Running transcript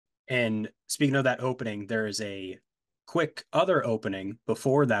And speaking of that opening, there is a quick other opening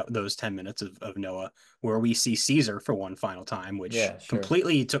before those 10 minutes of Noah where we see Caesar for one final time, which Yeah, sure.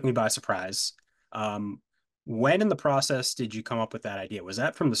 completely took me by surprise. Um, when in the process did you come up with that idea? Was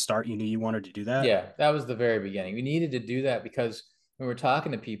that from the start you knew you wanted to do that? Yeah, that was the very beginning. We needed to do that because when we're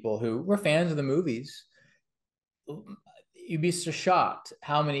talking to people who were fans of the movies, you'd be so shocked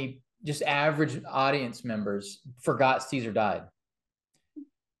how many just average audience members forgot Caesar died.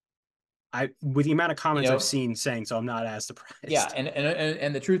 With the amount of You comments I've know, seen saying so, I'm not as yeah, surprised.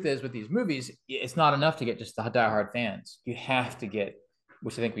 and the truth is with these movies, it's not enough to get just the diehard fans. You have to get,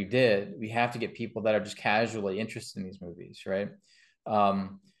 which I think we did. We have to get people that are just casually interested in these movies, right?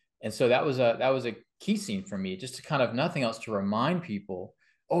 Um, and so that was a key scene for me, just to kind of nothing else to remind people.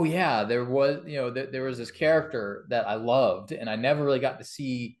 Oh yeah, there was there was this character that I loved, and I never really got to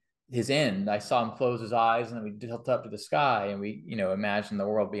see his end. I saw him close his eyes, and then we tilt up to the sky, and we imagine the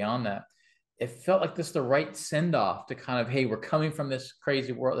world beyond that. It felt like this the right send off to kind of, hey, we're coming from this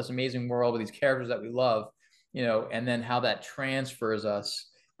crazy world, this amazing world with these characters that we love, and then how that transfers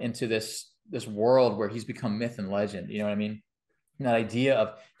us into this world where he's become myth and legend. You know what I mean? And that idea of,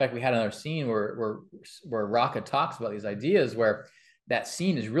 in fact, we had another scene where Raka talks about these ideas where that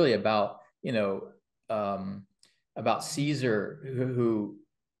scene is really about about Caesar who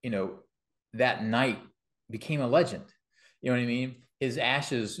you know that night became a legend. You know what I mean? His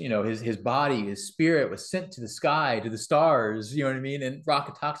ashes, his body, his spirit was sent to the sky, to the stars. You know what I mean? And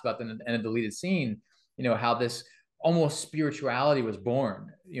Rocket talks about that in a deleted scene. How this almost spirituality was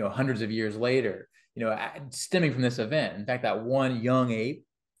born. Hundreds of years later. Stemming from this event. In fact, that one young ape,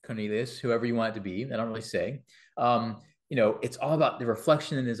 Cornelius, whoever you want it to be, I don't really say. It's all about the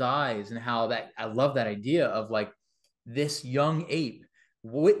reflection in his eyes and how that I love that idea of like this young ape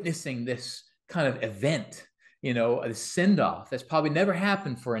witnessing this kind of event, a send off that's probably never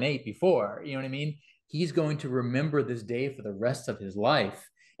happened for an ape before. You know what I mean? He's going to remember this day for the rest of his life.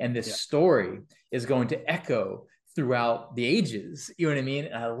 And this Yeah. story is going to echo throughout the ages. You know what I mean?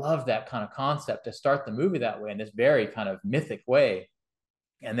 And I love that kind of concept to start the movie that way in this very kind of mythic way.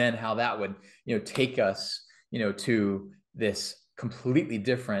 And then how that would, take us, to this completely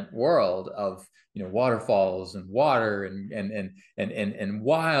different world of waterfalls and water and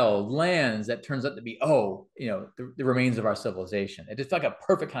wild lands that turns out to be the remains of our civilization. It's just like a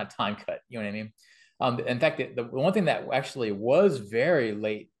perfect kind of time cut. You know what I mean? In fact, the one thing that actually was very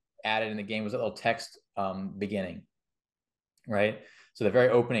late added in the game was a little text beginning, right? So the very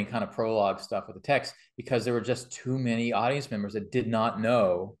opening kind of prologue stuff with the text, because there were just too many audience members that did not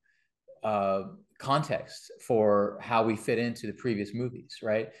know uh, context for how we fit into the previous movies,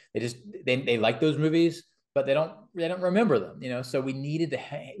 right? They like those movies, but they don't remember them, So we needed to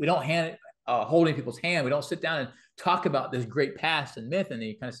we don't hand holding people's hand. We don't sit down and talk about this great past and myth in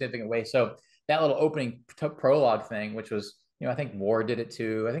a kind of significant way. So that little opening prologue thing, which was I think War did it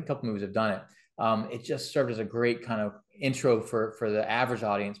too. I think a couple movies have done it. It just served as a great kind of intro for the average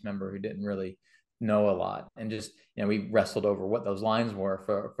audience member who didn't really know a lot, and just we wrestled over what those lines were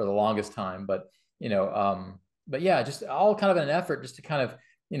for the longest time, but yeah, just all kind of an effort just to kind of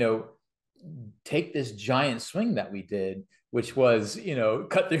you know take this giant swing that we did, which was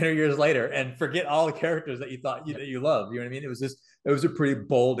cut 300 years later and forget all the characters that you thought Yeah. that you loved. You know what I mean? It was a pretty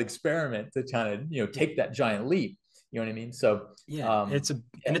bold experiment to kind of Yeah. take that giant leap. You know what I mean? So Yeah, yeah,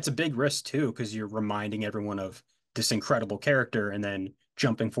 it's a big risk too because you're reminding everyone of this incredible character and then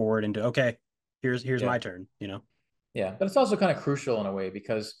jumping forward into okay, here's my yeah. turn. Yeah, but it's also kind of crucial in a way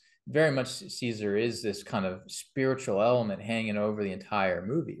because very much Caesar is this kind of spiritual element hanging over the entire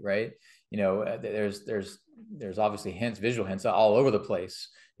movie, right? There's obviously hints, visual hints all over the place,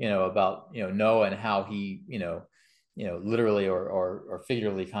 about Noah and how he, literally or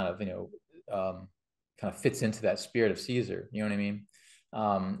figuratively kind of kind of fits into that spirit of Caesar. You know what I mean?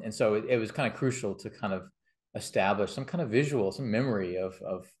 And so it was kind of crucial to kind of establish some kind of visual, some memory of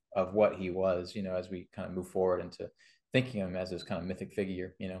what he was, as we kind of move forward into thinking of him as this kind of mythic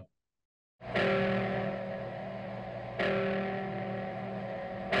figure.